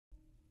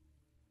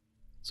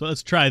So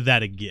let's try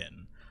that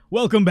again.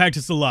 Welcome back to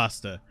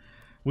Solasta.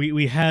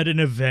 We had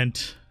an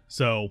event,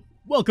 so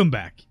welcome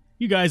back.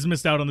 You guys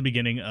missed out on the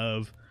beginning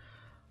of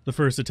the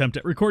first attempt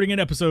at recording an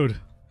episode,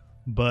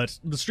 but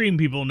the stream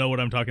people know what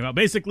I'm talking about.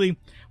 Basically,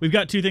 we've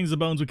got two things of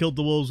bones. We killed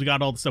the wolves. We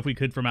got all the stuff we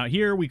could from out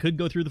here. We could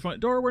go through the front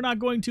door. We're not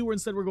going to.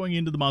 Instead, we're going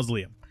into the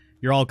mausoleum.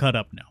 You're all cut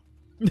up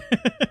now.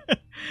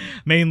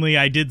 Mainly,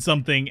 I did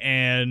something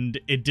and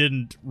it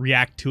didn't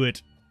react to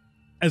it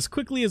as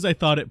quickly as I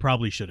thought it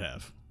probably should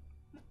have.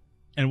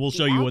 And we'll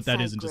show you what that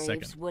is in just a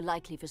second. Were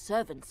likely for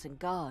servants and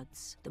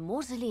guards. The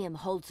mausoleum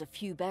holds a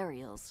few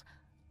burials,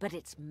 but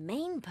its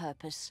main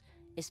purpose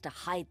is to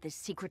hide this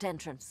secret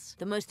entrance.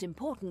 The most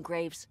important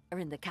graves are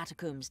in the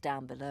catacombs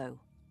down below.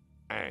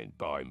 And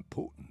by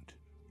important,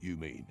 you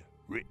mean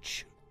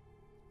rich?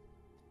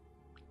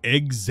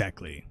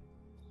 Exactly.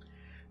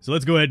 So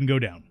let's go ahead and go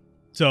down.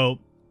 So,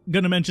 I'm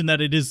gonna mention that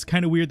it is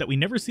kind of weird that we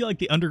never see like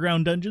the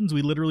underground dungeons.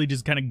 We literally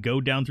just kind of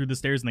go down through the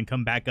stairs and then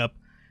come back up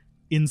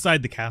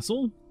inside the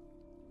castle.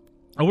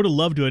 I would have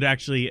loved to have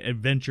actually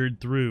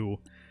adventured through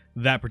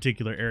that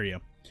particular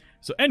area.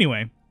 So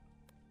anyway,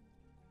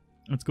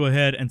 let's go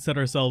ahead and set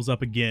ourselves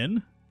up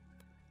again.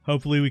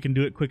 Hopefully we can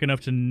do it quick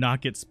enough to not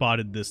get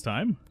spotted this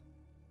time.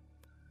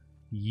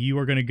 You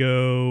are going to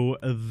go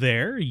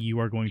there.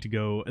 You are going to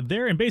go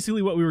there. And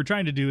basically what we were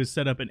trying to do is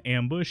set up an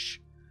ambush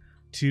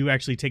to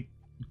actually take...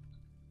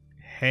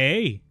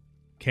 Hey,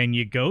 can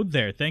you go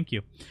there? Thank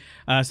you.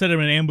 Set up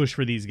an ambush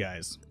for these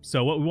guys.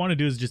 So what we want to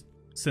do is just,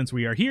 since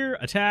we are here,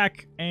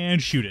 attack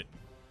and shoot it.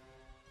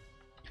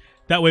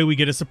 That way we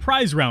get a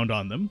surprise round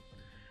on them,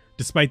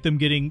 despite them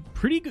getting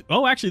pretty good.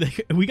 Oh, actually,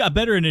 we got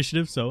better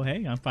initiative, so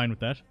hey, I'm fine with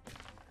that.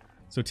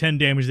 So 10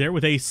 damage there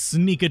with a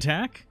sneak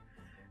attack.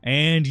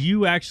 And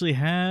you actually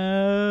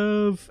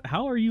have...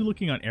 How are you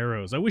looking on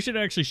arrows? I wish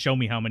it'd actually show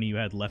me how many you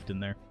had left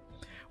in there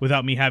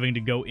without me having to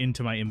go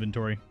into my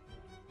inventory.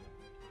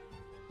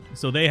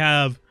 So they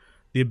have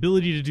the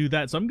ability to do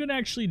that. So I'm going to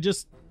actually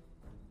just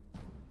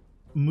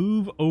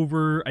move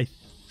over, I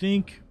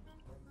think,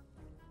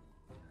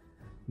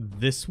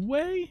 this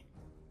way,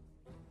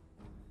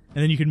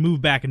 and then you can move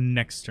back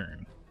next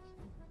turn.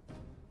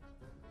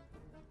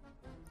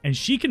 And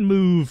she can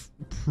move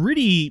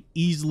pretty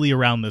easily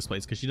around this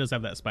place because she does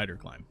have that spider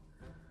climb.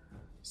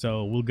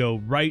 So we'll go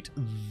right.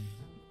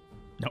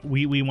 No,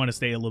 we want to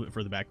stay a little bit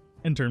further back.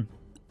 End turn.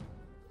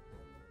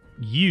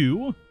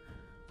 You,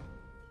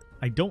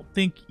 I don't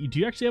think, do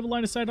you actually have a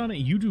line of sight on it?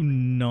 You do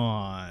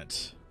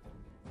not.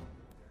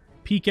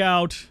 Peek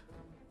out,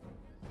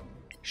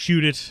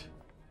 shoot it,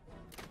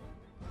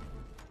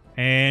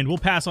 and we'll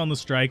pass on the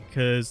strike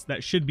because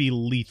that should be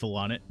lethal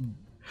on it.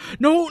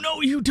 No,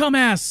 you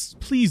dumbass!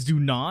 Please do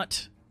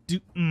not.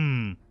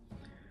 Did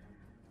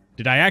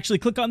I actually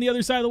click on the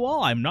other side of the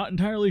wall? I'm not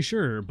entirely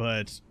sure,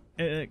 but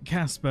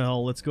cast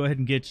spell. Let's go ahead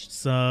and get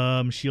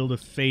some Shield of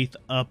Faith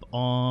up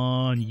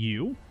on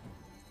you.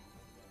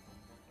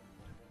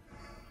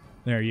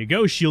 There you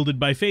go, shielded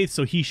by Faith,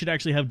 so he should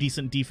actually have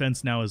decent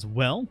defense now as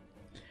well.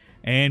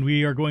 And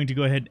we are going to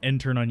go ahead and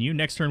end turn on you.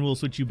 Next turn, we'll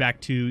switch you back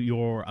to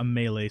your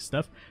melee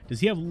stuff.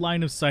 Does he have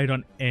line of sight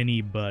on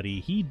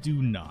anybody? He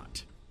do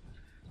not.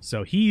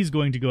 So he's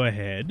going to go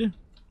ahead.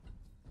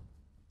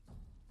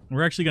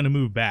 We're actually going to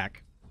move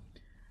back.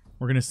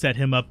 We're going to set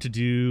him up to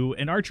do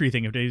an archery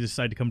thing if they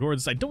decide to come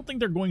towards us. I don't think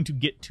they're going to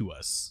get to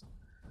us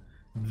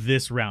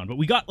this round. But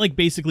we got, like,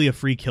 basically a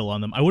free kill on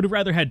them. I would have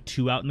rather had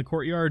two out in the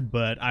courtyard,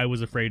 but I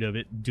was afraid of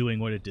it doing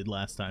what it did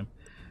last time.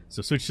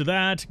 So switch to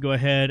that, go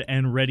ahead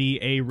and ready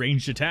a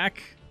ranged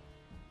attack.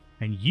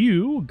 And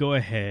you go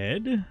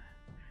ahead.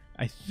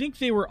 I think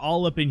they were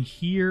all up in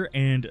here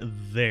and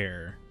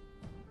there.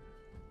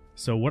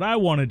 So what I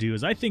want to do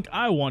is I think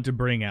I want to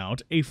bring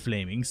out a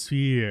flaming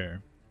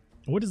sphere.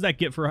 What does that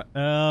get for,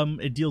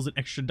 it deals an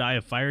extra die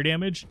of fire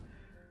damage.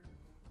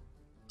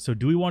 So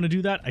do we want to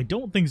do that? I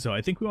don't think so.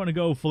 I think we want to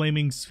go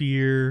flaming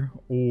sphere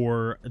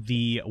or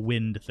the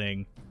wind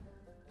thing.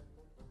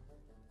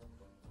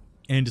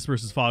 And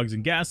disperses fogs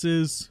and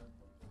gases.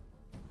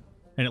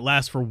 And it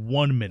lasts for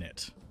 1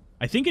 minute.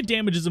 I think it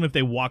damages them if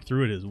they walk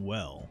through it as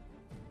well.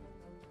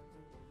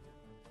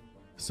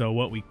 So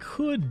what we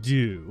could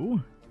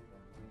do...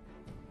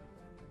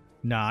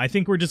 Nah, I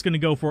think we're just going to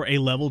go for a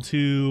level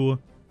 2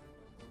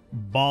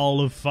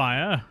 ball of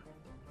fire.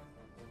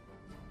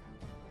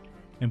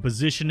 And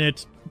position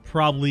it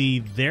probably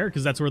there,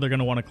 because that's where they're going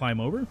to want to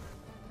climb over.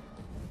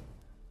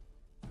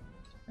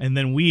 And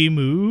then we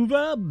move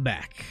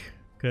back.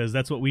 Because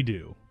that's what we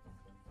do.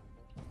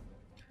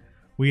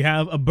 We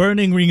have a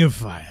burning ring of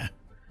fire.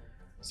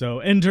 So,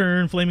 end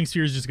turn, Flaming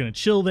Sphere is just going to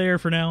chill there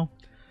for now.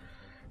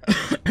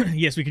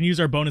 Yes, we can use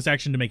our bonus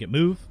action to make it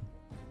move.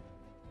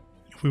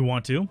 If we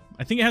want to.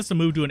 I think it has to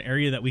move to an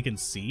area that we can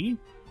see.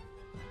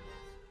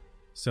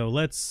 So,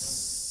 let's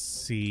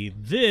see.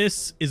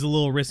 This is a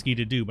little risky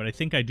to do, but I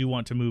think I do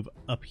want to move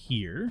up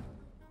here.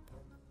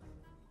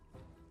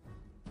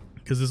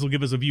 Because this will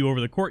give us a view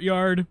over the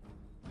courtyard.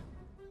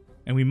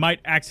 And we might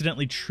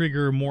accidentally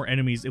trigger more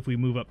enemies if we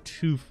move up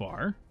too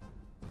far.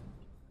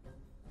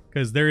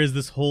 Because there is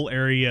this whole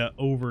area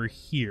over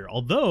here.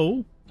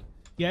 Although,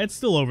 yeah, it's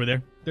still over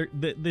there.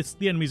 The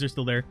enemies are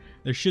still there.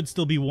 There should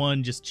still be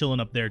one just chilling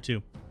up there,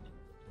 too.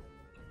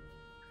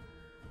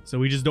 So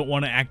we just don't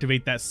want to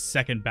activate that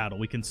second battle.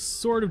 We can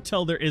sort of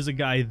tell there is a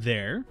guy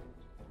there.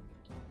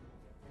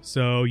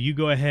 So you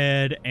go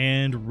ahead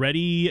and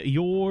ready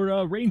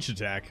your ranged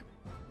attack.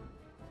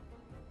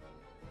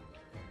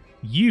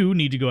 You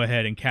need to go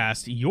ahead and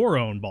cast your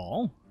own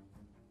ball.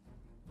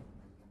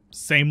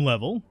 Same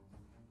level.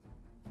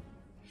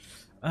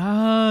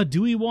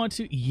 Do we want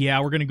to? Yeah,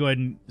 we're going to go ahead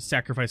and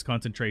sacrifice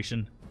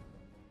concentration.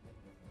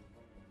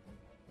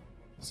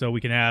 So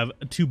we can have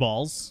 2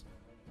 balls.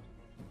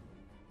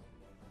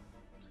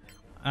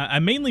 I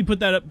mainly put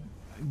that up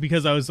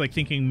because I was like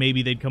thinking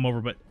maybe they'd come over,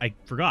 but I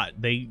forgot.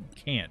 They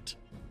can't.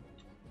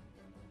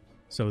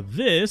 So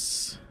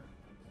this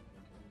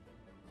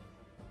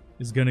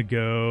is going to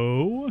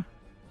go,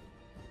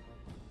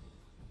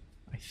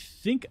 I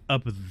think,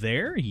 up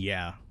there.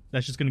 Yeah,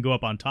 that's just going to go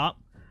up on top.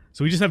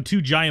 So we just have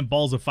 2 giant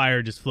balls of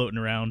fire just floating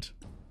around.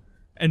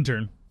 End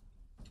turn.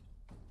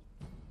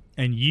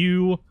 And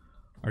you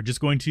are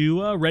just going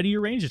to ready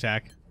your range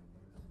attack.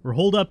 We're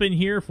holed up in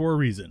here for a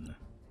reason.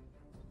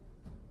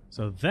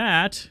 So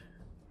that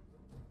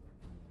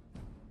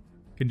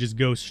can just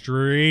go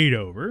straight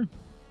over.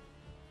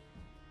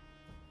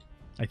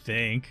 I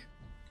think.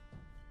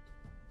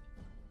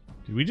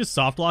 Did we just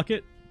soft lock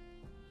it?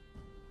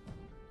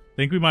 I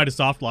think we might have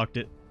soft locked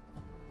it.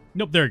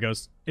 Nope, there it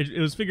goes. It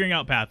was figuring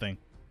out pathing.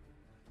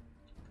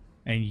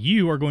 And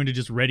you are going to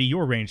just ready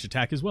your ranged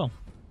attack as well.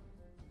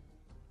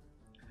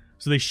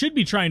 So they should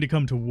be trying to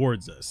come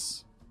towards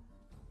us.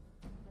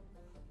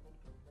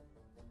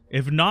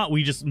 If not,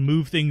 we just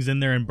move things in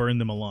there and burn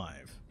them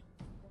alive.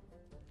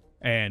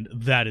 And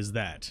that is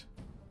that.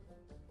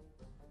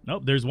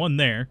 Nope, there's one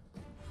there.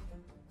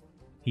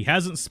 He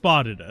hasn't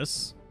spotted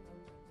us.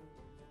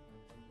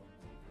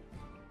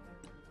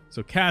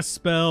 So cast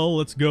spell,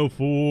 let's go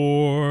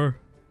for...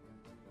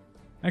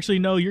 Actually,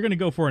 no, you're going to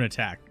go for an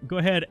attack. Go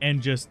ahead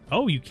and just...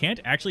 Oh, you can't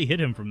actually hit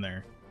him from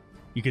there.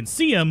 You can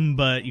see him,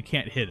 but you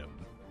can't hit him.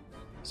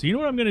 So you know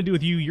what I'm going to do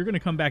with you? You're going to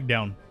come back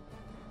down.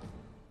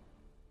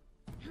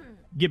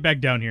 Get back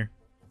down here.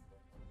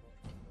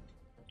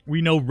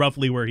 We know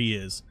roughly where he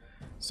is.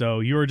 So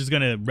you're just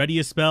going to ready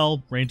a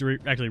spell.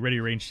 Actually, ready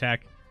a range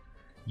attack.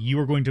 You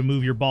are going to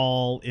move your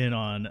ball in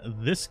on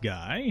this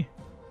guy.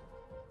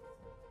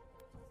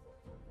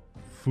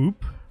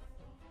 Foop.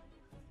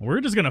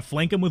 We're just going to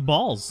flank him with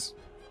balls.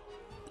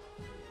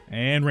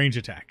 And range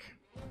attack.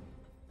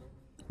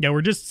 Yeah,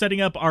 we're just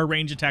setting up our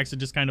range attacks to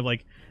just kind of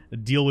like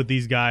deal with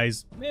these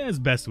guys as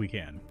best we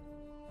can.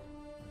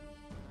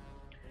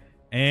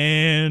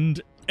 And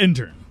end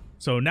turn.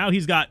 So now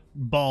he's got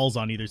balls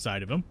on either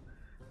side of him.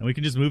 And we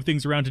can just move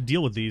things around to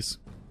deal with these.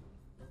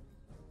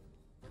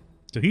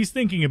 So he's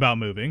thinking about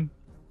moving.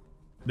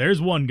 There's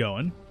one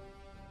going.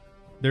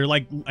 They're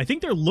like, I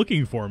think they're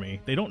looking for me.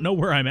 They don't know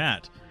where I'm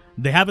at.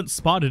 They haven't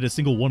spotted a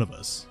single one of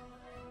us.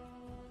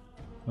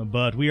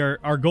 But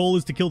our goal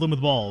is to kill them with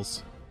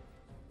balls.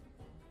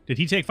 Did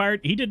he take fire?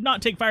 He did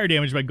not take fire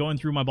damage by going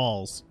through my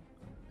balls.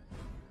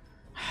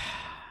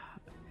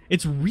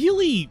 It's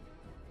really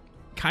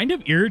kind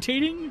of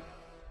irritating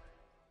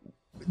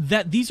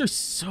that these are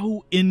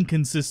so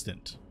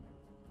inconsistent.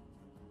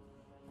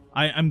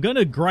 I'm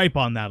gonna gripe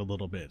on that a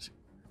little bit.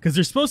 Because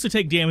they're supposed to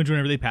take damage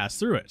whenever they pass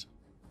through it.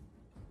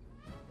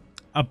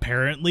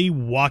 Apparently,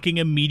 walking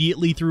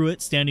immediately through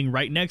it, standing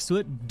right next to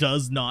it,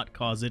 does not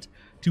cause it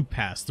to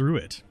pass through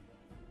it.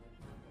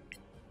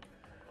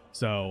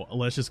 So,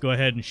 let's just go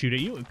ahead and shoot at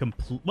you.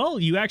 Well,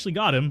 you actually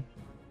got him.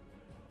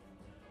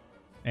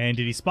 And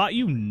did he spot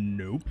you?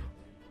 Nope.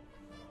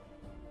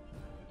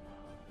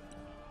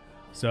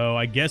 So,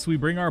 I guess we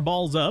bring our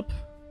balls up.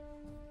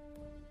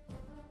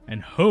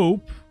 And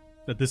hope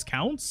that this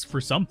counts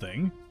for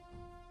something.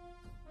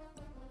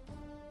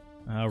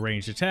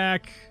 Ranged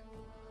attack.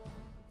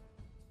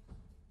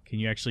 Can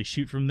you actually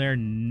shoot from there?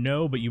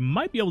 No, but you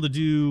might be able to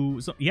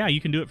do... Yeah,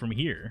 you can do it from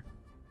here.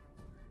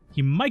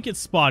 He might get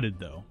spotted,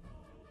 though.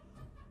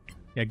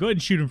 Yeah, go ahead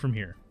and shoot him from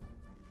here.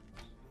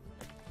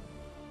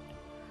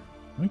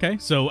 Okay,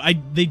 so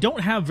they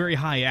don't have very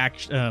high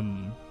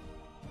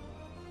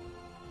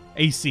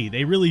AC.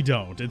 They really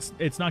don't.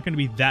 It's not going to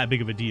be that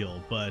big of a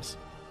deal, but...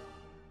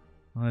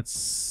 Let's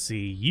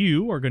see.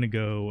 You are going to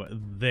go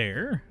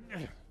there.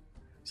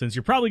 Since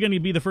you're probably going to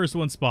be the first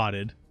one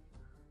spotted,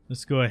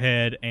 let's go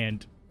ahead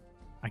and...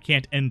 I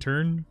can't end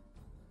turn.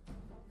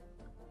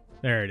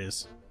 There it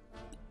is.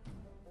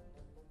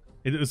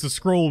 It's a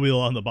scroll wheel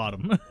on the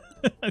bottom.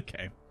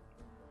 Okay.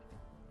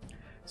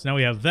 So now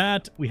we have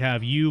that. We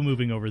have you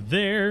moving over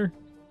there.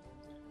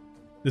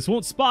 This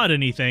won't spot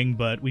anything,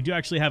 but we do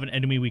actually have an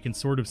enemy we can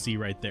sort of see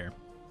right there.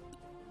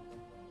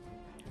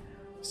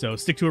 So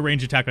stick to a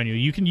range attack on you.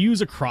 You can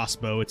use a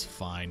crossbow. It's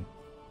fine.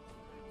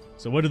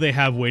 So what do they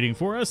have waiting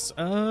for us?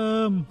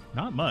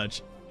 Not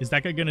much. Is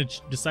that guy going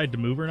to decide to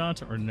move or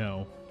not? Or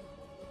no?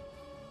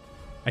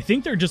 I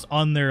think they're just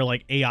on their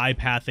like AI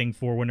pathing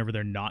for whenever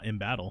they're not in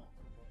battle.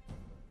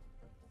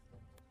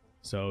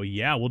 So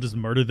yeah, we'll just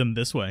murder them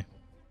this way.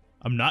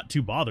 I'm not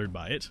too bothered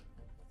by it.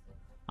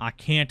 I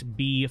can't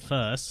be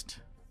fussed.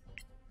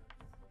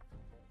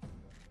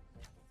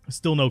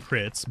 Still no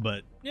crits,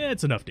 but yeah,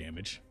 it's enough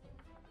damage.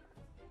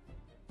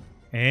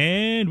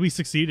 And we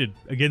succeeded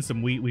against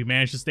them. We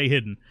managed to stay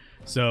hidden.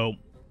 So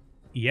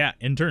yeah,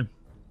 in turn.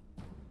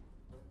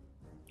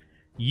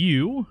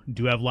 You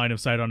do have line of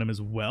sight on him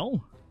as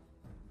well.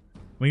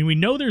 I mean, we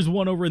know there's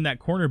one over in that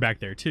corner back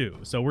there too.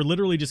 So we're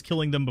literally just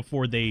killing them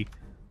before they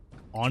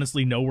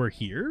honestly know we're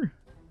here.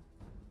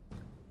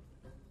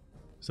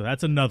 So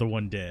that's another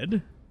one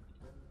dead.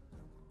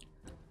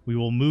 We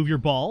will move your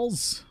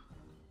balls.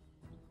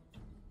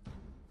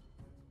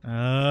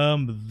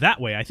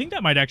 That way. I think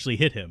that might actually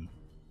hit him.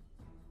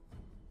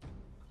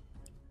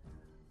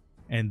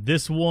 And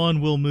this one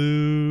will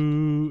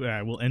move...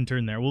 we'll end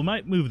turn there. We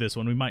might move this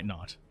one. We might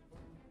not.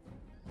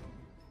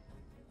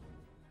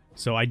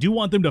 So I do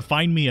want them to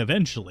find me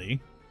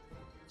eventually,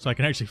 so I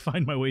can actually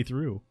find my way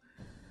through.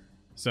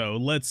 So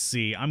let's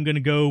see. I'm going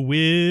to go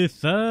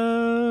with...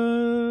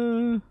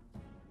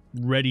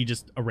 ready,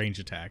 just a range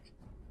attack.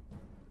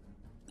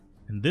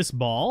 And this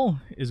ball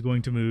is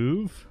going to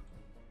move...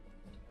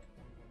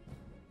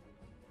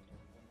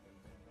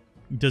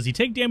 Does he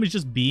take damage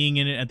just being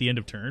in it at the end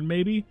of turn,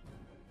 maybe?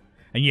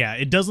 And yeah,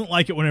 it doesn't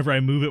like it whenever I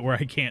move it where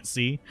I can't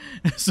see.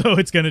 So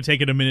it's going to take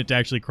it a minute to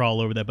actually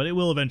crawl over that, but it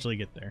will eventually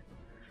get there.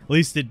 At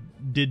least it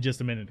did just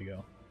a minute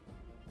ago.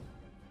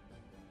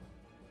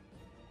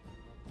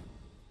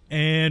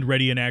 And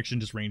ready in action,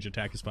 just range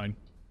attack is fine.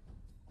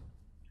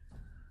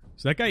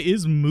 So that guy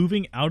is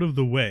moving out of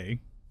the way.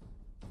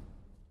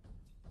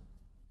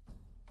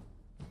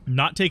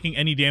 Not taking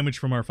any damage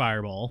from our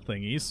fireball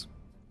thingies.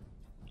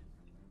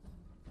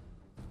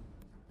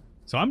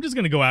 So I'm just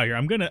gonna go out here.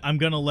 I'm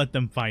gonna let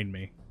them find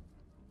me,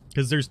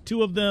 because there's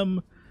two of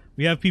them.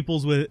 We have people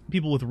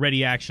with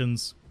ready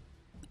actions.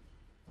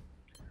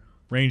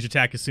 Range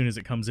attack as soon as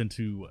it comes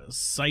into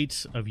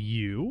sight of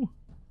you.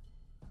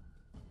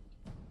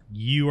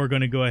 You are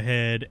gonna go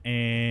ahead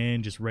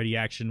and just ready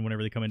action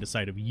whenever they come into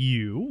sight of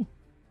you.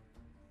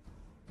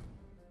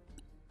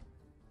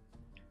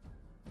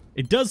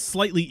 It does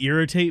slightly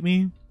irritate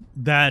me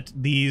that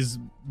these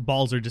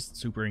balls are just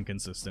super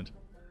inconsistent.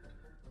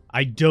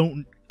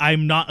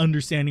 I'm not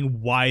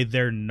understanding why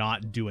they're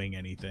not doing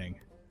anything.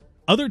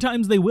 Other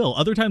times they will.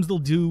 Other times they'll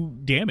do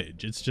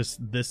damage. It's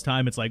just this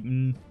time it's like,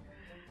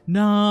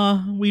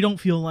 nah, we don't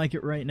feel like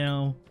it right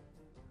now.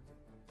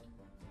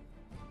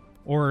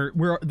 Or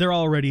they're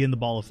already in the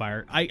ball of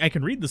fire. I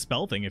can read the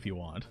spell thing if you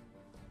want.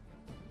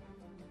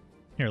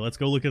 Here, let's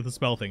go look at the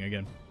spell thing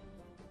again.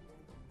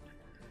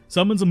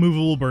 Summons a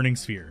movable burning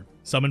sphere.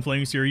 Summon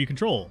flaming sphere you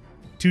control.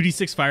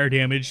 2d6 fire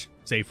damage,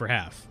 save for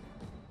half.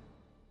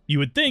 You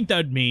would think that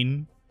would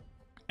mean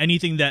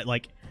anything that,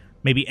 like,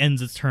 maybe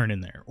ends its turn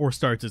in there, or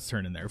starts its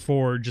turn in there,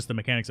 for just the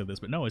mechanics of this,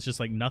 but no, it's just,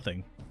 like,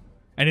 nothing.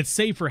 And it's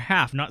save for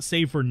half, not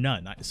save for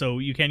none, so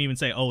you can't even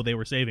say, oh, they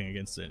were saving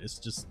against it. It's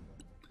just...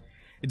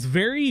 It's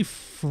very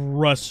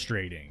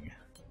frustrating,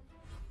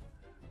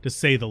 to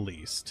say the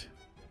least.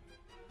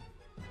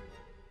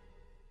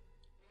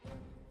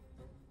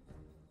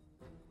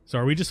 So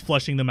are we just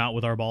flushing them out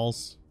with our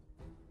balls?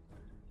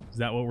 Is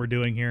that what we're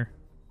doing here?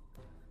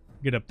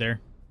 Get up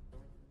there.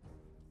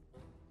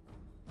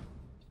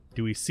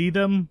 Do we see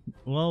them?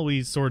 Well,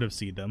 we sort of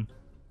see them.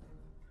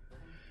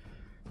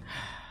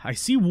 I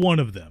see one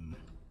of them.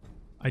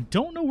 I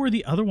don't know where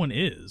the other one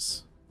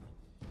is.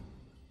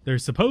 There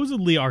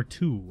supposedly are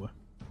two.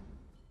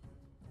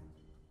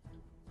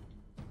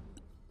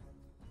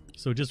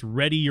 So just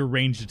ready your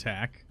ranged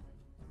attack.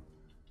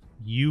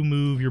 You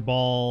move your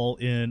ball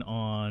in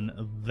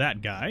on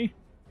that guy.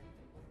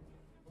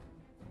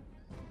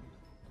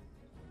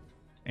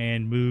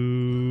 And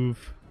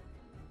move...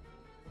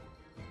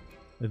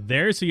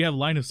 there, so you have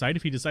line of sight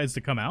if he decides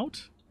to come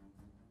out.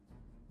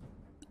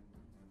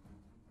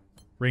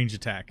 Range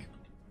attack.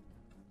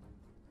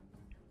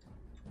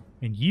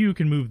 And you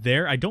can move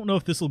there. I don't know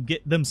if this will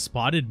get them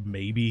spotted,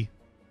 maybe.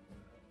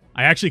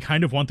 I actually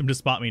kind of want them to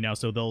spot me now,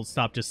 so they'll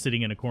stop just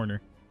sitting in a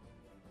corner.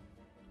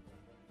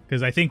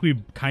 Because I think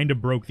we kind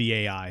of broke the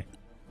AI.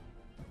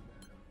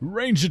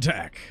 Range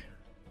attack.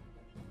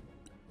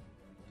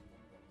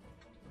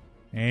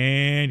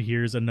 And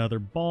here's another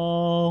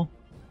ball.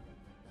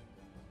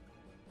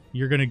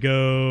 You're going to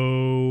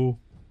go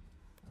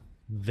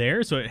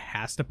there, so it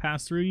has to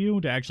pass through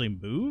you to actually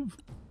move?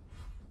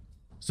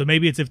 So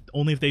maybe it's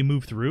only if they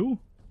move through?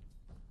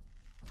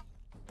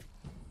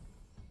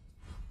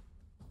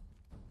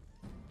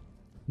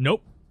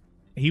 Nope.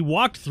 He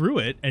walked through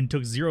it and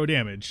took 0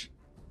 damage.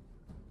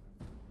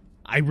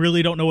 I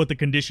really don't know what the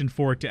condition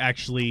for it to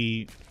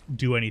actually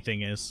do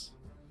anything is.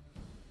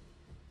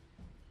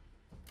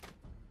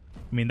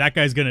 I mean, that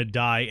guy's going to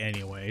die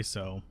anyway,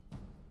 so...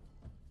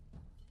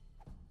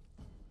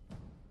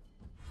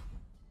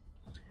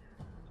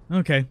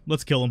 Okay,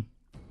 let's kill him.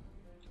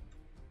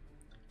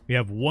 We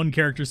have one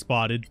character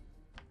spotted.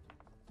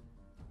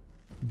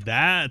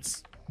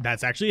 That's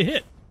actually a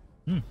hit.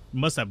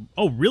 Must have...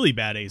 Oh, really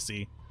bad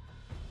AC.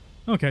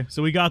 Okay,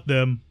 so we got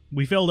them.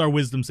 We failed our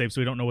wisdom save,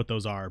 so we don't know what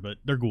those are, but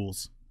they're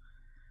ghouls.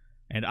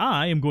 And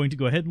I am going to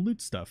go ahead and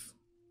loot stuff.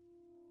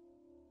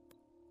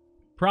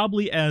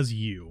 Probably as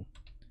you.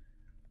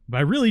 But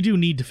I really do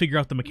need to figure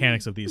out the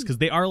mechanics of these, because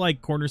they are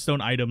like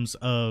cornerstone items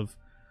of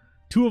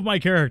 2 of my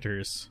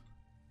characters.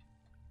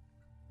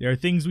 They are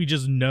things we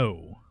just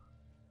know.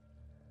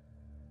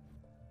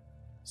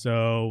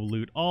 So,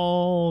 loot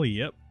all,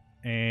 yep.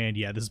 And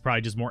yeah, this is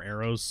probably just more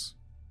arrows.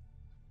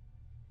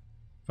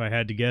 If I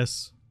had to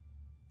guess.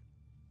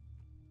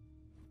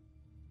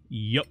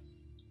 Yep.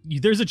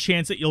 There's a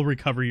chance that you'll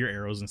recover your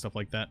arrows and stuff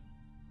like that.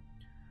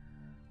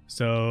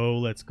 So,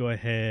 let's go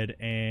ahead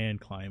and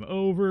climb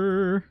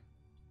over.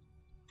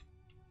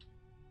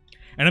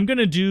 And I'm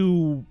gonna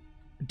do...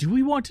 Do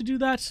we want to do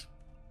that?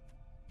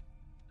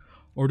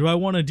 Or do I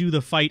want to do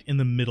the fight in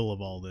the middle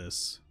of all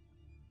this?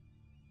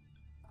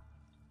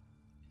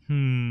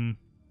 I'm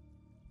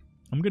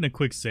gonna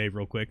quick save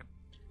real quick.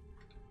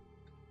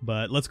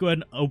 But let's go ahead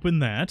and open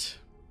that.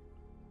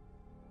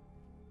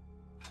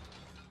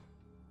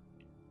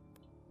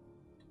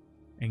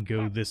 And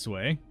go this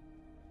way.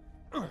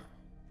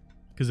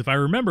 Because if I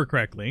remember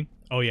correctly...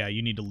 Oh yeah,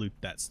 you need to loot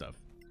that stuff.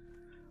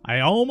 I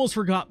almost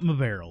forgot my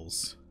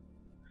barrels.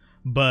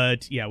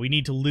 But yeah, we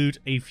need to loot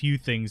a few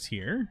things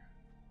here.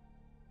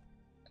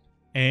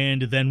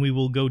 And then we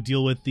will go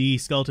deal with the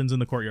skeletons in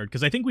the courtyard.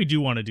 Because I think we do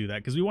want to do that.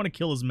 Because we want to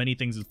kill as many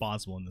things as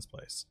possible in this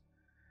place.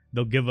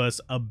 They'll give us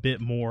a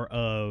bit more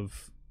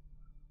of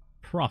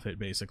profit,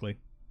 basically.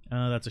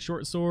 That's a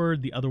short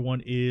sword. The other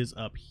one is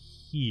up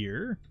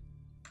here.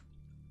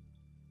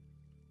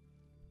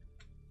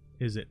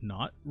 Is it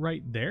not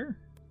right there?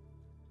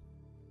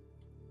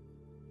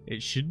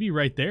 It should be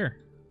right there.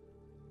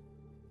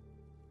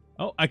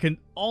 Oh, I can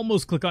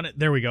almost click on it.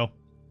 There we go.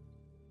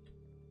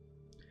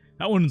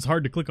 That one's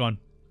hard to click on.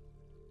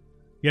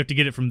 You have to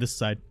get it from this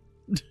side.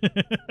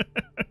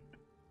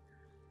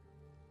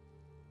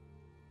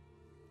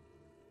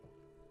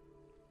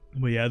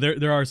 But yeah,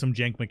 there are some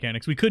jank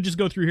mechanics. We could just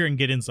go through here and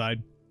get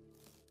inside.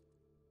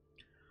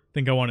 I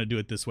think I want to do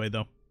it this way,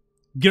 though.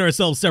 Get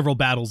ourselves several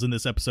battles in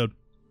this episode.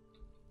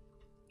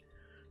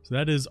 So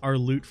that is our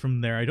loot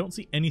from there. I don't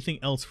see anything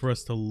else for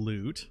us to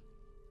loot.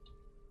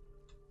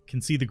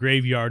 Can see the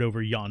graveyard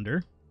over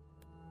yonder.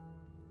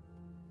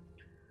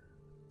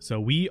 So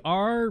we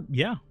are,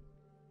 yeah,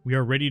 we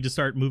are ready to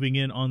start moving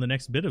in on the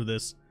next bit of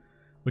this,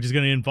 which is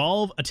going to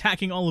involve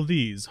attacking all of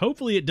these.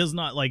 Hopefully it does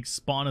not, like,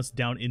 spawn us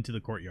down into the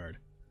courtyard,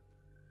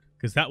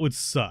 because that would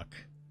suck.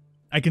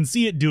 I can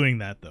see it doing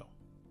that, though.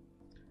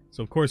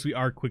 So, of course, we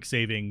are quick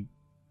saving.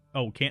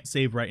 Oh, can't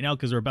save right now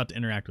because we're about to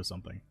interact with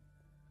something.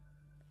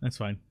 That's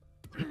fine.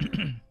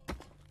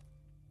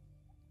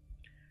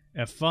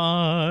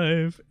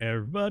 F5.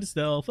 Everybody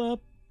stealth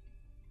up.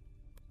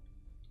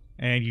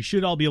 And you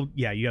should all be able...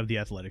 Yeah, you have the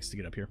athletics to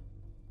get up here.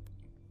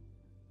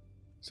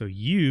 So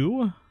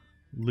you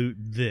loot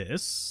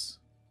this.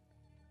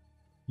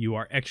 You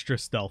are extra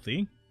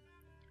stealthy.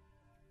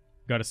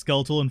 Got a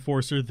skeletal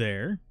enforcer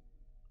there.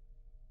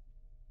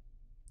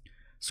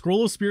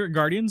 Scroll of Spirit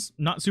Guardians.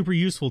 Not super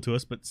useful to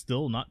us, but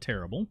still not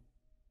terrible.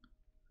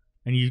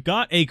 And you've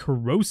got a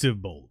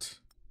corrosive bolt.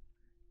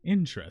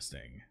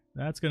 Interesting.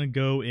 That's going to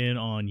go in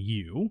on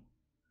you.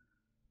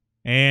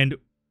 And...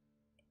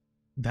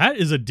 that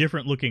is a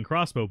different looking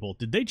crossbow bolt.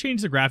 Did they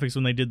change the graphics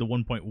when they did the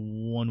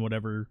 1.1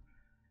 whatever?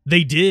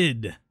 They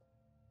did.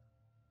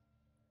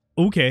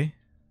 Okay.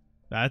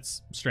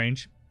 That's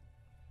strange.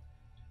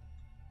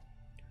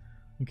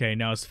 Okay,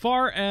 now as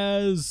far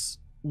as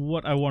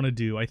what I want to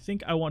do, I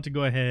think I want to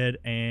go ahead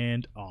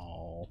and...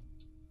 oh.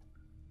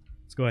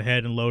 Let's go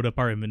ahead and load up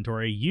our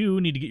inventory.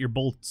 You need to get your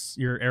bolts,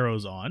 your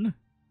arrows on.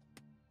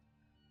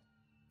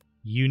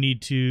 You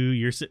need to...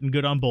 you're sitting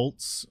good on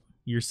bolts.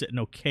 You're sitting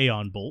okay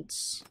on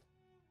bolts.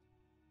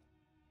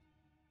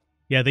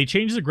 Yeah, they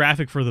changed the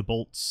graphic for the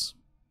bolts.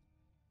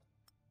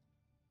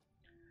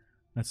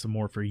 That's some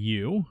more for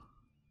you.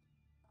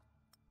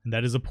 And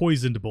that is a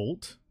poisoned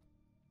bolt.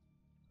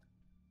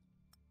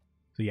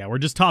 So yeah, we're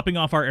just topping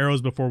off our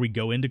arrows before we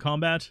go into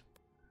combat.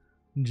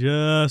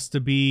 Just to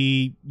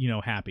be, you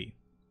know, happy.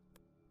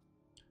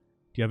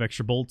 Do you have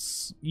extra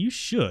bolts? You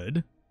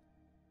should.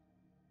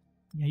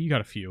 Yeah, you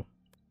got a few.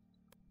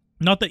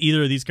 Not that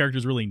either of these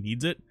characters really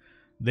needs it.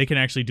 They can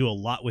actually do a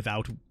lot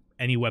without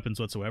any weapons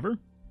whatsoever.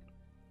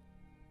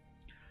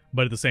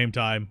 But at the same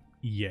time,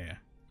 yeah.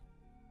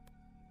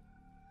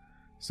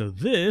 So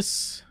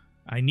this,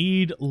 I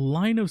need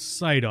line of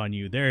sight on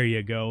you. There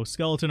you go.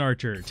 Skeleton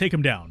Archer. Take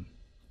him down.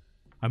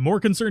 I'm more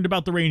concerned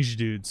about the ranged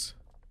dudes.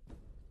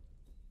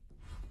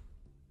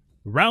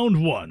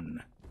 Round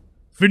 1.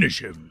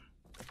 Finish him.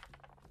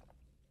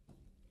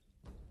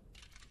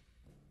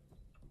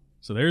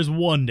 So there's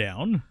one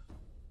down.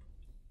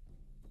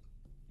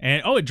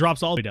 And, oh, it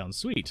drops all the way down.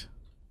 Sweet.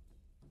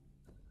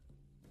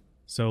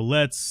 So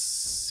let's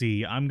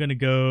see. I'm going to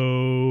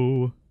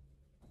go...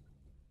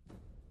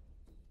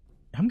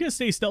 I'm going to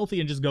stay stealthy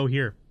and just go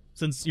here.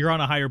 Since you're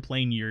on a higher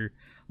plane, you're a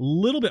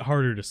little bit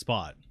harder to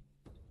spot.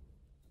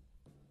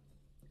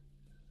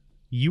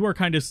 You are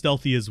kind of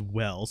stealthy as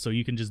well, so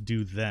you can just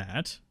do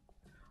that.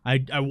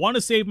 I want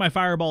to save my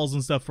fireballs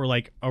and stuff for,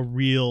 like, a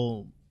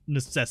real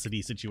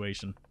necessity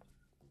situation.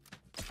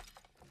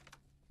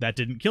 That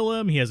didn't kill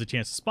him. He has a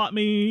chance to spot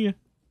me.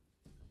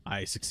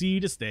 I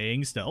succeed at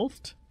staying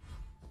stealthed.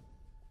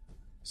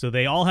 So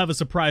they all have a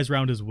surprise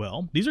round as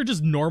well. These are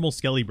just normal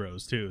Skelly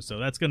Bros, too, so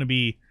that's going to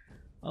be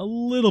a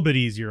little bit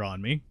easier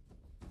on me.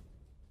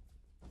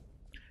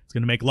 It's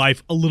going to make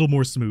life a little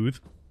more smooth.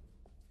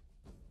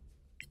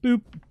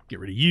 Boop. Get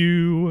rid of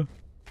you.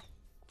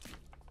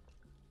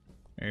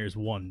 There's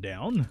one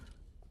down.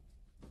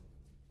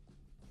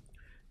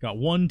 Got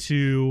 1,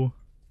 2.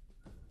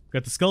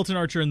 Got the skeleton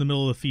archer in the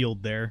middle of the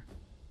field there.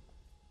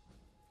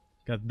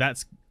 Got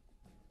that's...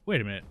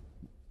 Wait a minute.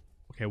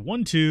 Okay,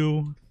 1,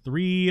 2,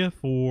 3,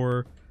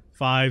 4,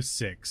 5,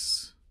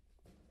 6.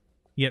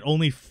 Yet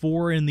only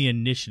 4 in the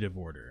initiative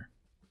order.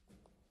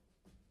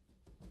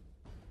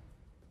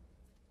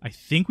 I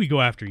think we go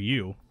after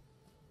you.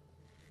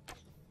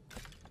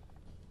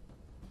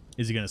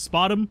 Is he going to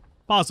spot him?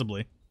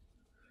 Possibly.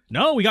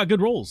 No, we got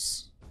good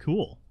rolls.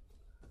 Cool.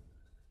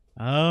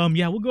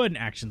 Yeah, we'll go ahead and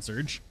action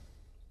surge.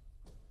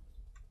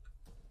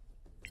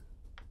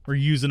 We're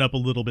using up a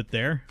little bit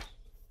there.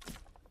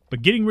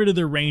 But getting rid of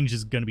their range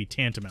is going to be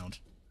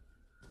tantamount.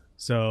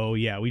 So,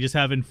 yeah, we just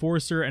have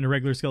Enforcer and a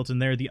regular skeleton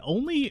there. The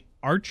only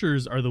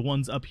archers are the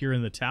ones up here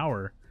in the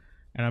tower.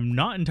 And I'm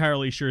not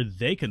entirely sure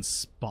they can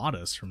spot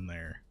us from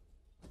there.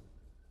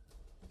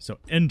 So,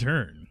 end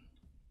turn.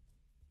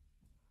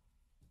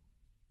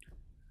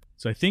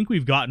 So I think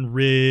we've gotten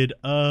rid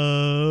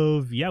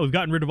of... Yeah, we've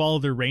gotten rid of all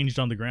of their ranged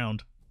on the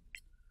ground.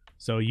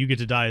 So you get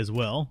to die as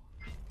well.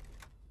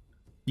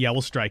 Yeah,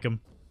 we'll strike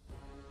him.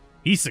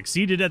 He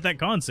succeeded at that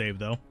con save,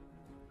 though.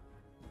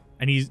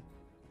 And he's...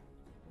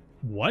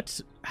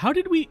 What? How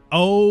did we...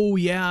 Oh,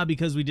 yeah,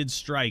 because we did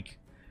strike.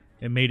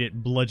 It made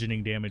it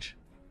bludgeoning damage.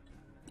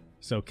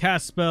 So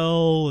cast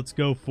spell. Let's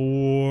go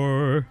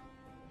for...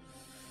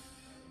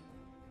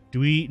 Do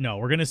we... No,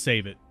 we're going to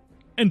save it.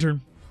 End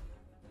turn.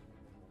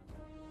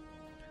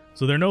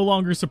 So they're no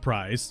longer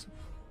surprised.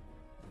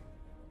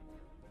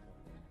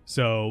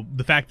 So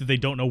the fact that they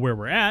don't know where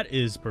we're at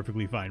is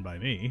perfectly fine by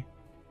me.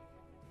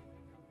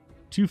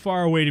 Too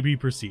far away to be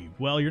perceived.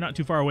 Well, you're not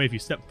too far away if you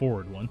step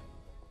forward one.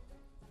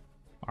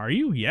 Are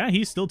you? Yeah,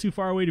 he's still too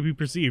far away to be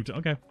perceived.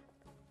 Okay.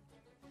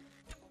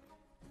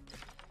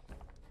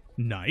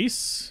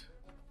 Nice.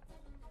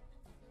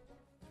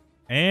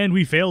 And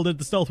we failed at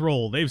the stealth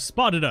roll. They've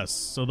spotted us,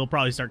 so they'll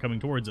probably start coming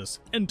towards us.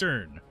 End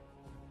turn.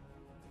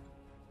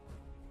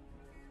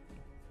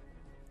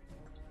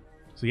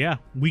 So yeah,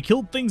 we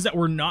killed things that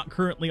were not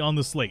currently on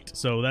the slate,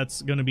 so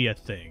that's going to be a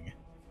thing.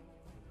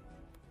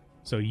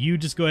 So you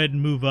just go ahead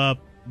and move up,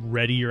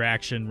 ready your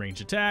action,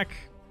 range attack.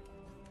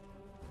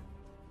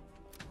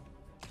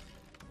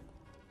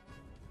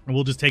 And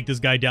we'll just take this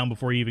guy down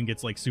before he even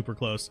gets, like, super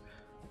close.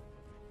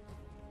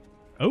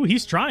 Oh,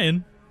 he's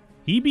trying.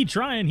 He be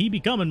trying. He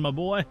be coming, my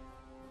boy.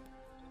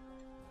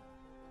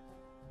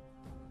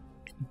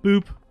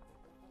 Boop.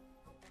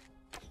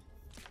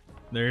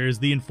 There's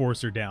the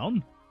Enforcer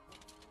down.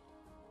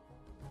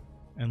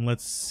 And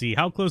let's see.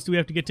 How close do we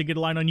have to get a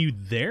line on you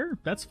there?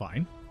 That's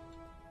fine.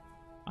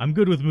 I'm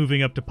good with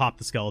moving up to pop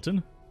the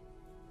skeleton.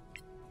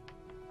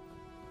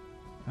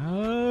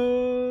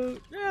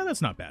 Yeah,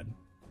 that's not bad.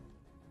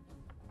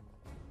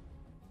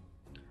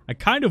 I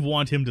kind of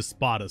want him to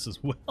spot us as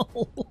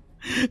well.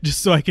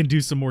 Just so I can do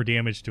some more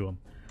damage to him.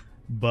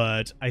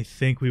 But I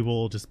think we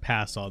will just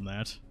pass on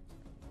that.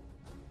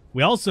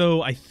 We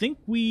also, I think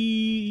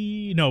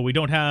we... No, we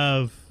don't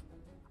have...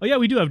 Oh yeah,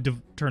 we do have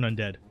Turn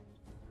Undead.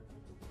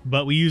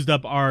 But we used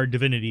up our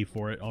divinity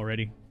for it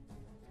already.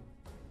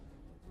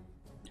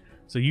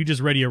 So you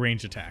just ready a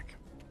ranged attack.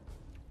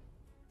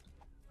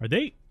 Are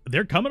they?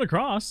 They're coming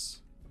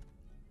across.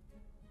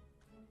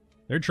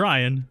 They're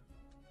trying.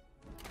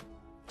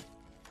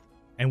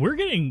 And we're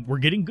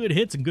getting good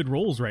hits and good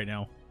rolls right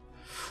now.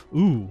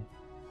 Ooh.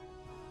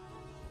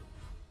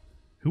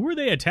 Who were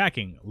they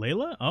attacking?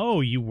 Layla?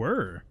 Oh, you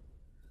were.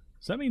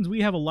 So that means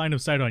we have a line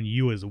of sight on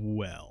you as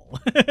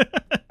well.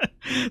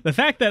 The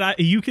fact that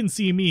you can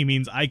see me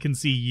means I can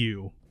see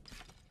you.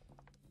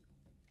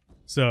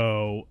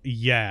 So,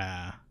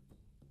 yeah.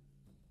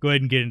 Go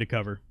ahead and get into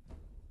cover.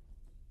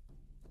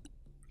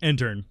 End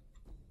turn.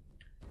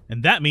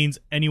 And that means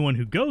anyone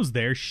who goes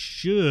there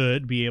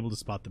should be able to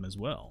spot them as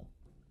well.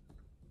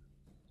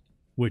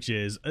 Which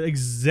is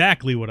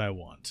exactly what I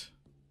want.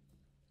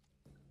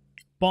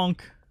 Bonk.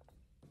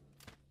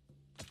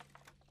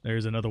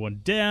 There's another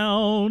one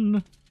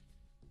down.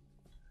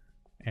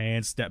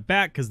 And step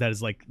back, because that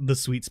is, like, the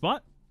sweet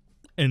spot.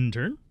 End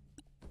turn.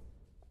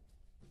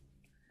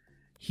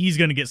 He's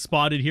going to get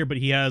spotted here, but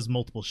he has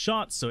multiple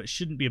shots, so it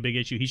shouldn't be a big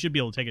issue. He should be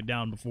able to take it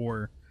down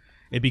before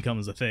it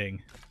becomes a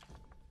thing.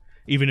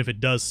 Even if it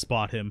does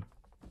spot him.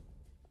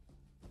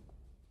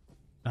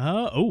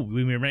 Oh,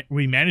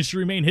 we managed to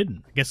remain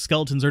hidden. I guess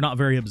skeletons are not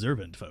very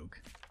observant,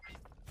 folk.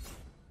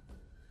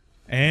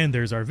 And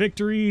there's our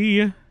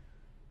victory.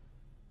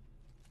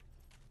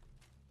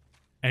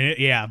 And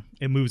yeah,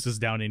 it moves us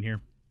down in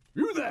here.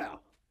 You there!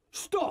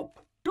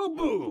 Stop! Don't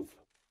move!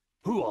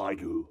 Who I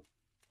do?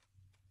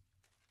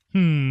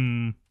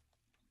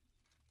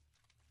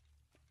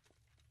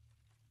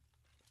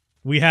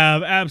 We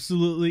have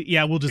absolutely...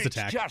 Yeah, we'll just It's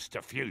attack. just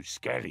a few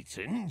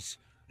skeletons.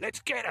 Let's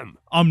get them.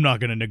 I'm not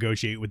going to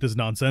negotiate with this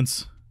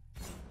nonsense.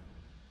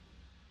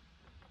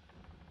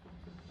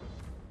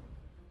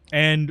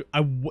 And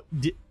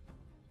it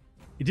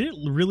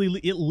didn't really...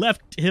 It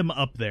left him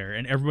up there,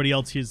 and everybody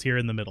else is here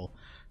in the middle.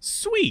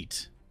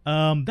 Sweet!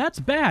 That's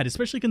bad,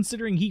 especially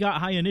considering he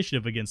got high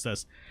initiative against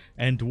us.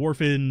 And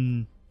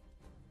Dwarfen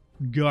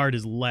Guard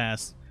is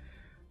last.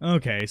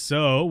 Okay,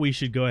 so we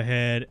should go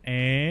ahead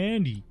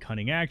and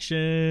cunning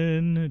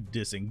action,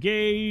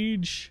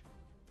 disengage,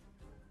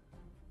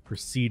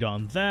 proceed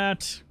on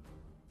that.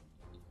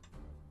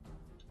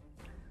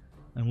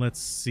 And let's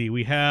see,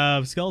 we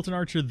have Skeleton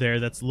Archer there.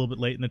 That's a little bit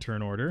late in the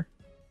turn order.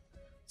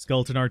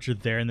 Skeleton Archer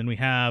there, and then we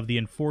have the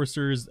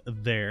Enforcers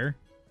there.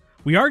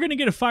 We are going to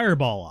get a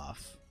Fireball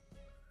off,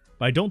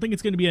 but I don't think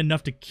it's going to be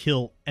enough to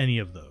kill any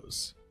of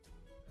those.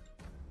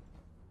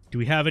 Do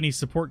we have any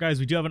support guys?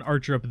 We do have an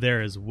Archer up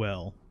there as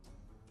well.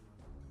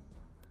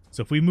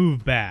 So if we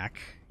move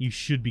back, you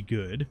should be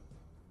good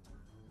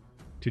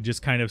to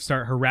just kind of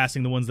start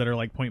harassing the ones that are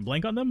like point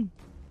blank on them.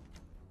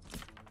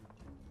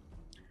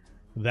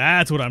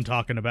 That's what I'm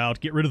talking about.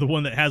 Get rid of the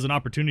one that has an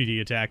opportunity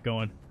attack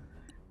going.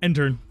 End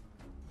turn.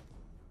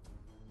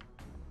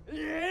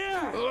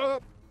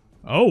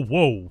 Oh,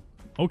 whoa.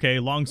 Okay,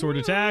 longsword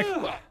attack.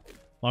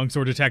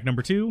 Longsword attack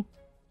number 2.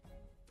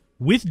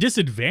 With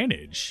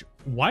disadvantage.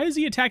 Why is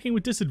he attacking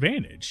with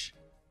disadvantage?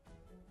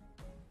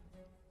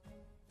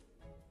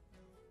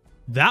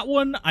 That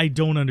one I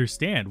don't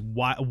understand.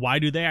 Why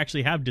do they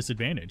actually have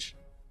disadvantage?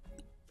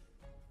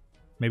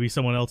 Maybe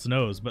someone else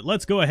knows, but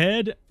let's go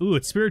ahead. Ooh,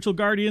 it's Spiritual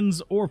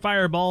Guardians or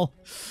Fireball.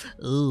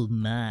 Oh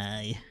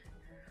my.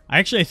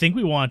 I think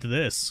we want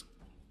this.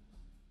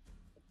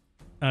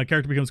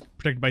 Character becomes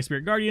protected by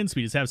Spirit Guardians.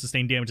 Speed is half,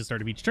 sustained damage at the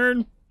start of each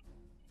turn.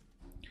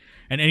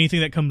 And anything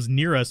that comes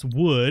near us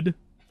would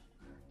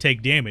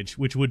take damage,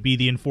 which would be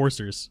the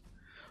Enforcers.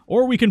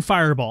 Or we can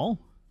Fireball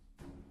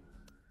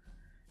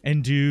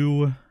and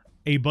do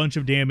a bunch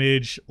of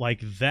damage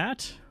like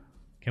that.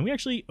 Can we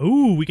actually...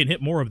 Ooh, we can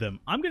hit more of them.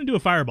 I'm going to do a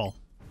Fireball.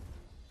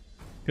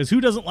 Because who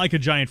doesn't like a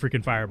giant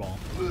freaking Fireball?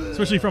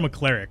 Especially from a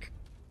Cleric.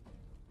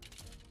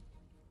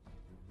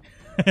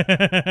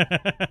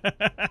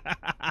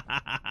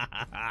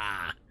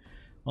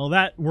 Well,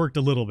 that worked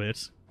a little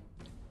bit.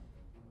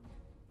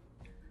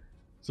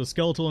 So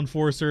Skeletal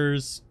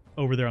Enforcers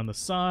over there on the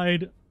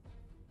side.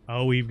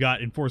 Oh, we've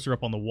got Enforcer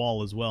up on the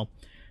wall as well.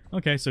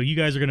 Okay, so you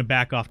guys are going to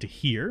back off to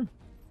here.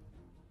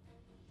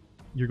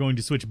 You're going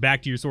to switch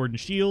back to your sword and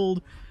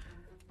shield.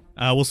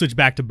 We'll switch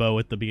back to bow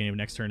at the beginning of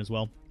next turn as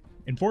well.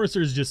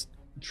 Enforcer's just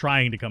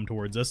trying to come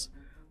towards us.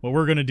 What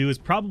we're going to do is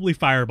probably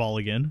Fireball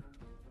again.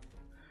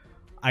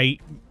 I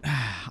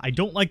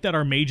don't like that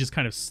our mage is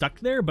kind of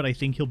stuck there, but I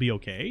think he'll be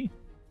okay.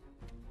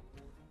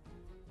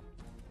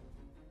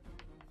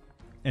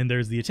 And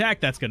there's the attack.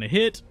 That's going to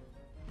hit.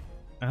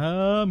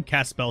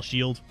 Cast Spell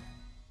Shield.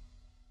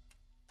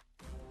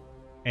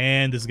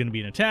 And this is going to be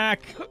an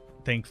attack.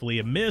 Thankfully,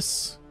 a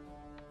miss.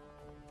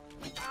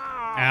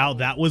 Ow,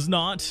 that was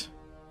not.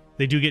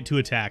 They do get 2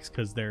 attacks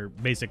because they're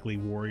basically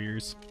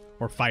warriors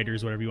or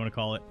fighters, whatever you want to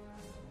call it.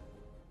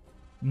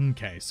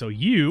 Okay, so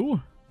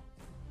you...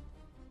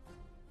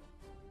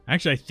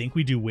 Actually, I think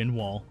we do Wind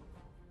Wall.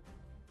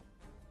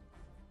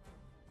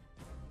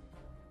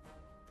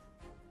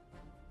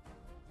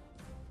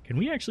 Can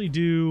we actually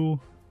do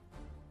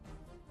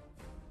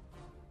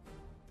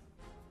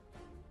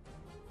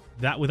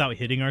that without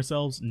hitting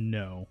ourselves?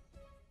 No.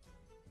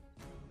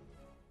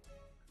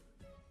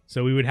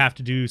 So we would have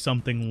to do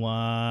something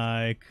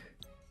like...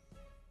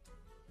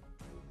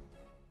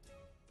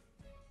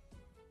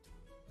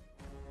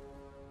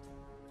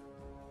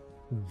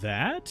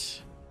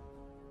 that?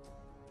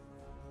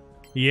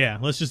 Yeah,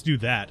 let's just do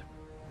that.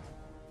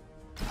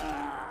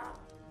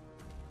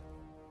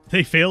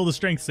 They failed the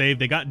strength save.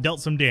 They got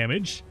dealt some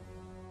damage,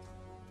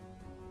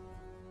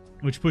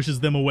 which pushes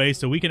them away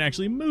so we can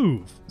actually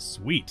move.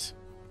 Sweet.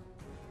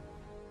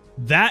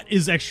 That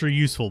is extra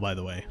useful, by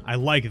the way. I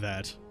like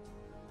that.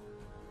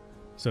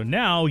 So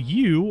now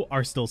you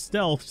are still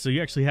stealthed, so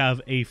you actually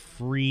have a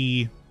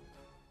free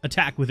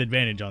attack with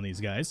advantage on these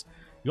guys.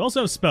 You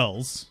also have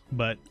spells,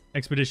 but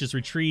Expeditious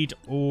Retreat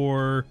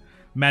or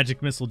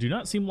Magic Missile do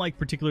not seem like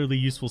particularly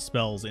useful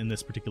spells in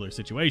this particular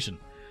situation.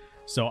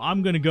 So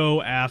I'm going to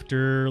go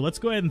after... Let's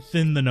go ahead and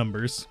thin the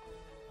numbers.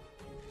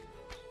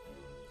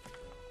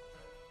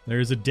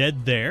 There's a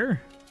dead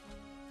there.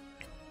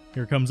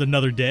 Here comes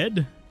another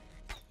dead.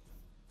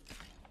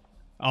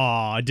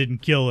 Aw, I didn't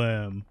kill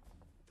him.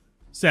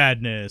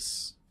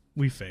 Sadness.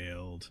 We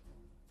failed.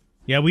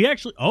 Yeah, we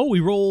actually... Oh, we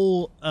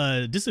roll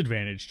a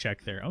disadvantage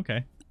check there.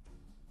 Okay.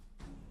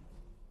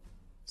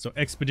 So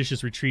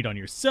Expeditious Retreat on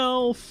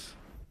yourself.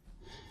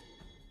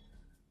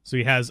 So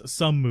he has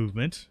some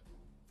movement.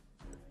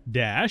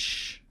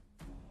 Dash.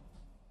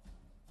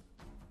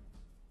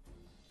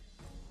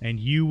 And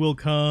you will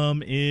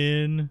come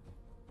in...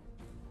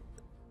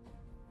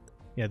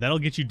 Yeah, that'll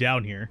get you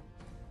down here.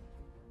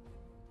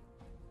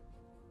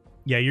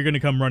 Yeah, you're going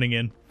to come running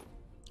in.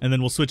 And then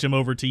we'll switch him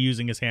over to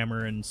using his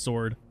hammer and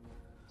sword.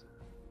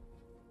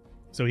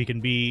 So he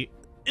can be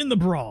in the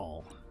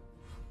brawl.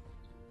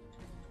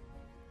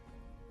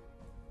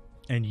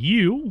 And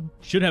you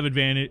should have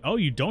advantage. Oh,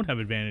 you don't have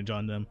advantage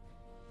on them.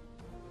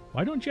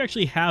 Why don't you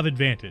actually have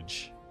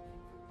advantage?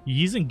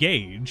 He's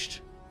engaged.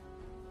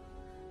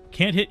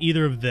 Can't hit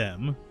either of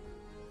them.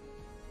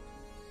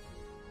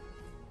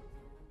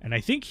 And I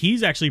think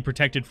he's actually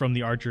protected from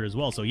the archer as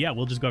well. So yeah,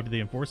 we'll just go after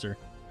the enforcer.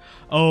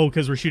 Oh,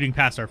 because we're shooting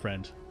past our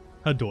friend.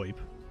 Hadoip.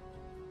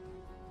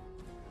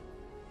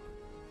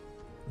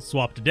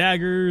 Swap to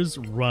daggers,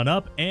 run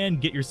up, and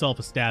get yourself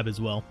a stab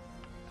as well.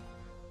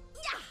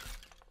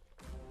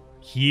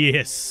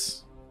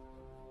 Yes.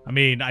 I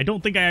mean, I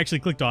don't think I actually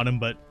clicked on him,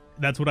 but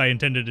that's what I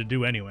intended to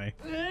do anyway.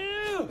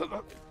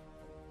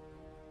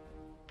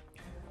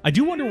 I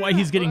do wonder why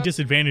he's getting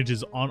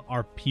disadvantages on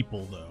our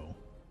people, though.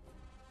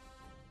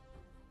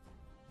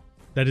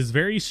 That is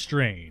very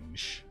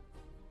strange.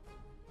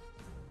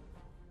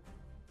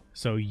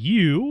 So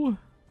we're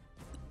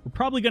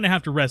probably going to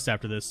have to rest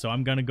after this, so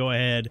I'm going to go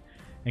ahead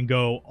and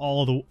go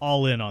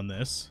all in on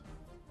this.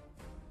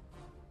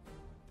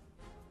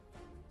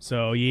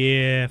 So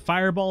yeah,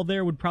 fireball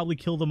there would probably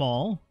kill them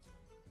all.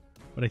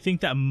 But I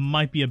think that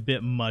might be a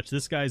bit much.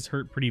 This guy's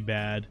hurt pretty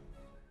bad.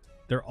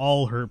 They're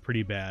all hurt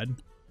pretty bad.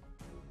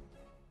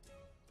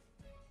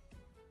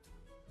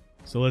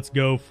 So let's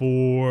go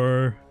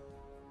for...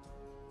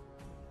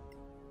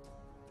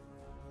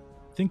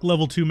 I think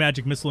level 2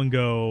 magic missile and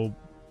go...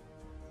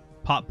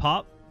 Pop,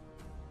 pop.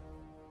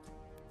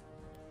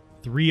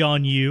 3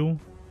 on you.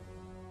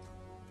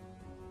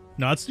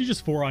 No, let's do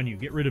just 4 on you.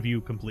 Get rid of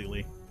you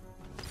completely.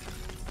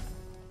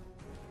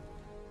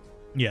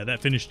 Yeah,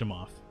 that finished him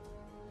off.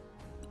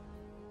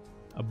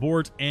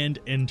 Abort and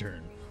end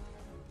turn.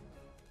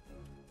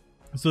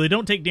 So they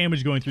don't take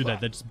damage going through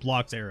that. That just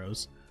blocks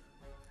arrows.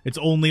 It's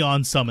only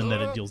on summon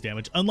that it deals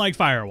damage, unlike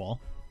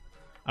Firewall.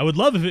 I would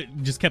love if it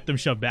just kept them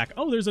shoved back.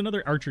 Oh, there's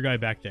another archer guy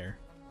back there.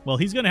 Well,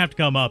 he's going to have to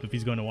come up if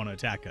he's going to want to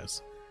attack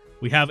us.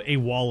 We have a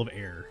wall of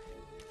air.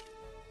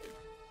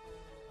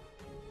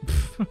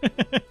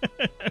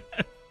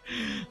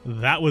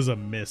 That was a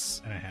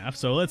miss and a half.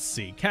 So let's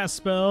see. Cast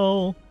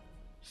spell.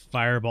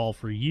 Fireball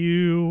for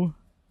you.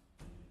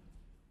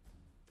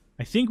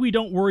 I think we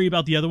don't worry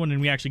about the other one and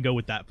we actually go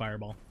with that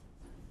fireball.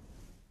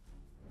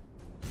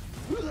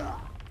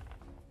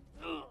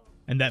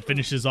 And that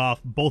finishes off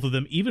both of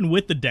them. Even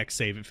with the dex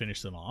save, it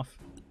finished them off.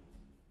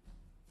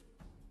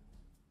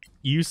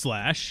 You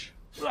slash.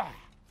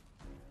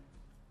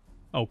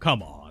 Oh,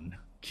 come on.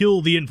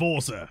 Kill the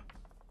enforcer.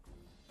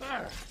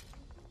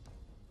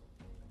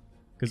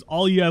 Because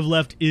all you have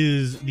left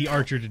is the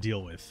archer to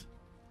deal with.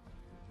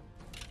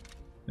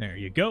 There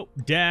you go.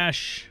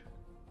 Dash.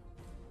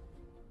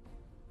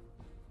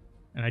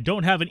 And I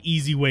don't have an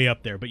easy way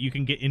up there, but you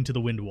can get into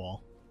the wind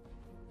wall.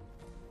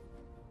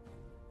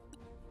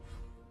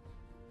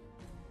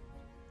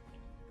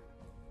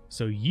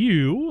 So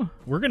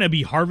we're going to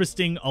be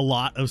harvesting a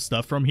lot of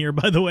stuff from here,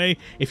 by the way,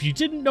 if you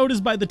didn't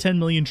notice by the 10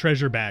 million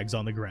treasure bags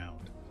on the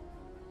ground.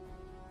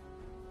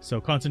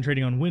 So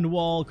concentrating on wind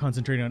wall,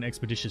 concentrating on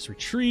expeditious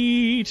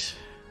retreat.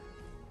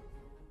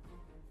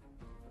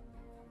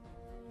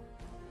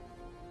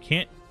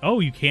 Oh,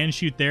 you can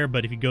shoot there,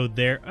 but if you go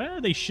there,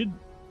 they should.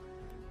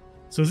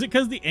 So is it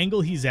because the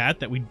angle he's at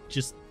that we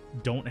just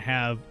don't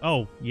have?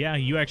 Oh, yeah,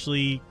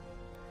 we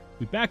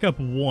back up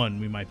 1,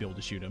 we might be able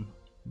to shoot him.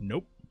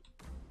 Nope.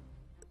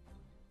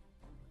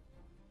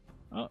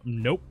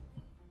 Nope.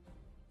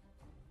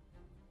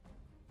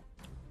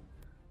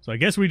 So I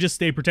guess we just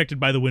stay protected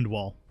by the wind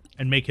wall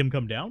and make him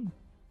come down.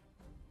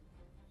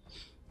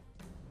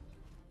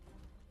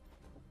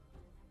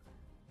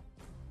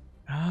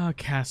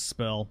 Cast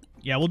spell.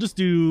 Yeah, we'll just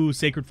do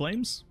Sacred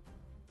Flames.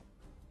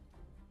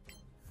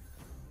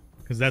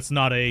 Because that's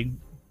not a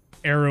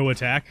arrow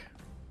attack.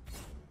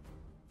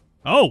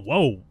 Oh,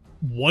 whoa.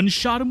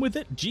 One-shot him with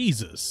it?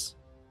 Jesus.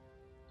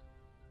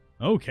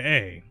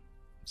 Okay.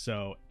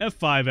 So,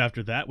 F5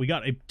 after that. We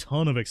got a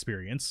ton of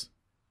experience.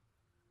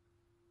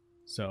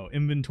 So,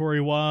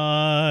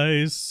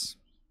 inventory-wise...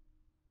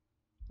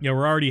 Yeah,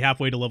 we're already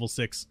halfway to level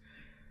 6.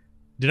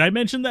 Did I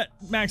mention that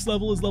max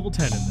level is level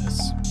 10 in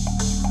this?